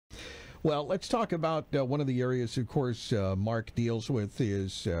Well, let's talk about one of the areas, of course, Mark deals with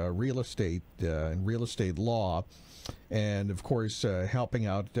is real estate and real estate law. And, of course, helping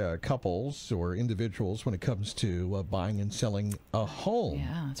out couples or individuals when it comes to buying and selling a home.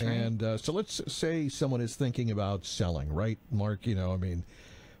 Yeah, that's right. And so let's say someone is thinking about selling, right, Mark? You know, I mean,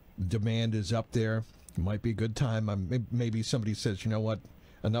 demand is up there. It might be a good time. Maybe somebody says, you know what,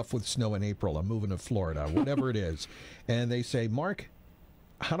 enough with snow in April. I'm moving to Florida, whatever it is. And they say, Mark,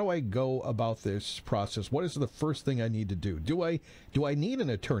 how do I go about this process? What is the first thing I need to do? Do I need an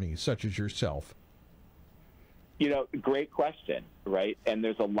attorney such as yourself? You know, great question, right? And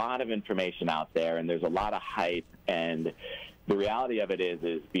there's a lot of information out there, and there's a lot of hype. And the reality of it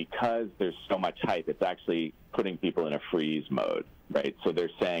is because there's so much hype, it's actually putting people in a freeze mode, right? So they're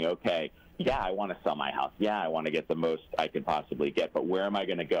saying, okay, yeah, I want to sell my house. Yeah, I want to get the most I can possibly get, but where am I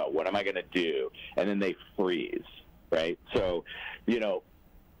going to go? What am I going to do? And then they freeze, right? So, you know,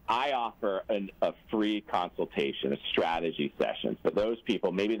 I offer a free consultation, a strategy session for those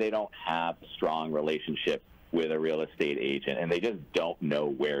people. Maybe they don't have a strong relationship with a real estate agent, and they just don't know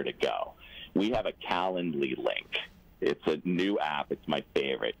where to go. We have a Calendly link. It's a new app. It's my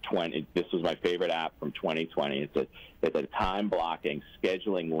favorite. This was my favorite app from 2020. It's a time blocking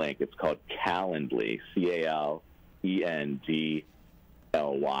scheduling link. It's called Calendly, CALENDLY,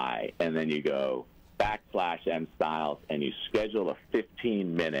 and then you go /M-Styles, and you schedule a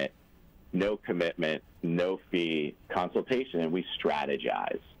 15-minute, no commitment, no fee consultation, and we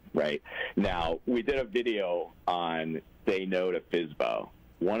strategize. Right. Now, we did a video on say no to FSBO.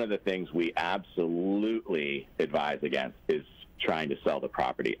 One of the things we absolutely advise against is trying to sell the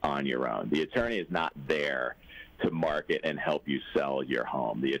property on your own. The attorney is not there to market and help you sell your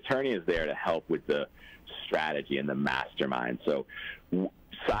home. The attorney is there to help with the strategy and the mastermind. So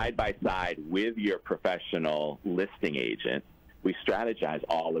side by side with your professional listing agent, we strategize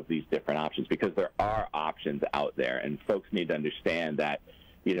all of these different options because there are options out there, and folks need to understand that,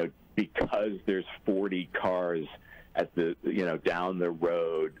 you know, because there's 40 cars at the, you know, down the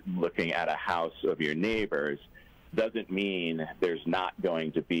road looking at a house of your neighbors doesn't mean there's not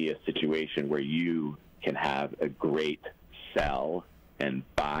going to be a situation where you can have a great sell and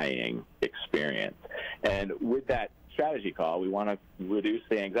buying experience. And with that strategy call, we want to reduce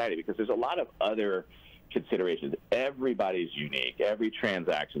the anxiety because there's a lot of other considerations. Everybody's unique. Every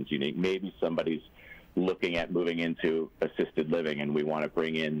transaction's unique. Maybe somebody's looking at moving into assisted living, and we want to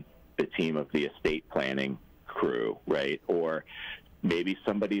bring in the team of the estate planning crew, right? Or maybe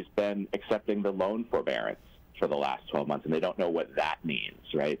somebody's been accepting the loan forbearance for the last 12 months, and they don't know what that means,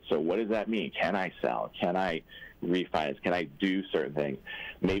 right? So what does that mean? Can I sell? Can I refinance? Can I do certain things?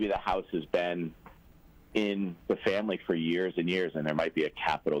 Maybe the house has been in the family for years and years, and there might be a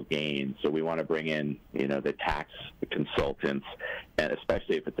capital gain. So we want to bring in, you know, the tax consultants, and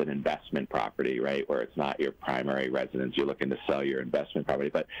especially if it's an investment property, right, where it's not your primary residence, you're looking to sell your investment property.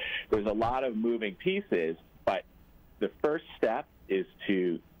 But there's a lot of moving pieces, but the first step is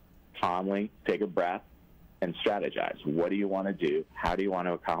to calmly take a breath and strategize. What do you want to do? How do you want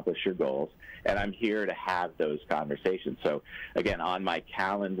to accomplish your goals? And I'm here to have those conversations. So again, on my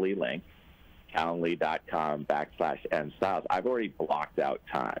Calendly link, calendly.com/M-Styles, I've already blocked out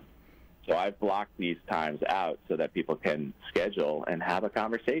time. So I've blocked these times out so that people can schedule and have a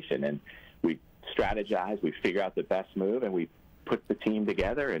conversation. And we strategize, we figure out the best move, and we put the team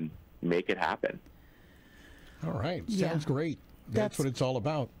together and make it happen. All right. Sounds great. That's what it's all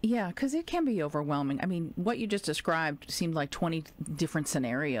about. Yeah, because it can be overwhelming. I mean, what you just described seemed like 20 different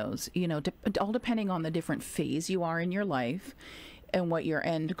scenarios, you know, all depending on the different phase you are in your life and what your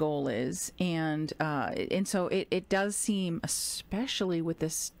end goal is. And so it does seem, especially with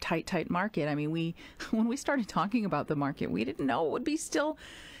this tight market. I mean, when we started talking about the market, we didn't know it would be still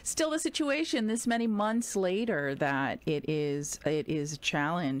the situation this many months later, that it is a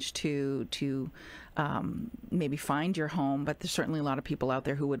challenge to maybe find your home. But there's certainly a lot of people out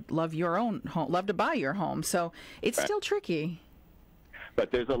there who would love your own home, love to buy your home. So it's still tricky.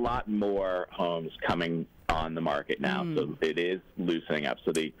 But there's a lot more homes coming on the market now, so it is loosening up.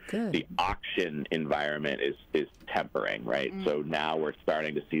 So the auction environment is tempering, right? So now we're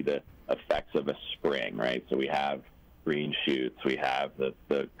starting to see the effects of a spring, right? So we have green shoots, we have the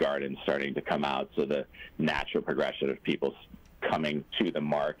gardens starting to come out, so the natural progression of people coming to the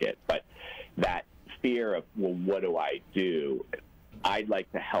market. But that fear of, well, what do I do? I'd like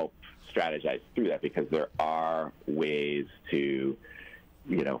to help strategize through that, because there are ways to,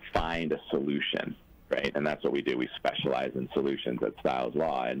 you know, find a solution, right? And that's what we do. We specialize in solutions at Styles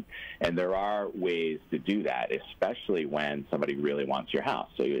Law. And there are ways to do that, especially when somebody really wants your house.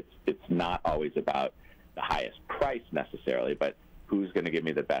 So it's not always about the highest price necessarily, but who's going to give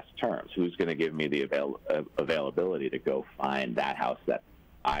me the best terms, who's going to give me the availability to go find that house that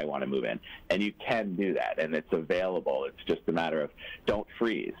I want to move in. And you can do that, and it's available. It's just a matter of don't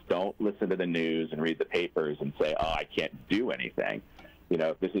freeze. Don't listen to the news and read the papers and say, oh, I can't do anything. You know,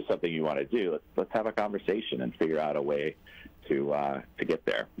 if this is something you want to do, let's have a conversation and figure out a way to get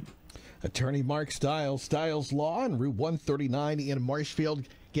there. Attorney Mark Stiles, Stiles Law on Route 139 in Marshfield.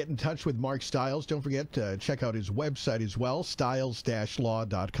 Get in touch with Mark Stiles. Don't forget to check out his website as well,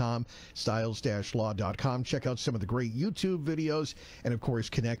 stiles-law.com, stiles-law.com. Check out some of the great YouTube videos, and, of course,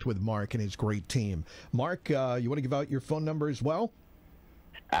 connect with Mark and his great team. Mark, you want to give out your phone number as well?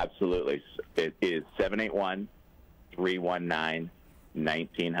 Absolutely. It is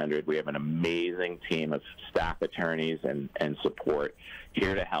 781-319-1900. We have an amazing team of staff attorneys and support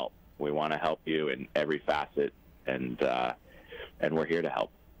here to help. We want to help you in every facet, and we're here to help.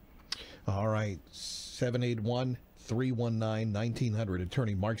 All right, 781-319-1900.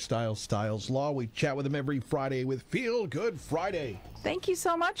 Attorney Mark Stiles, Stiles Law. We chat with him every Friday with Feel Good Friday. Thank you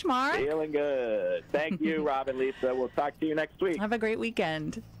so much, Mark. Feeling good. Thank you, Rob and Lisa. We'll talk to you next week. Have a great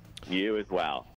weekend. You as well.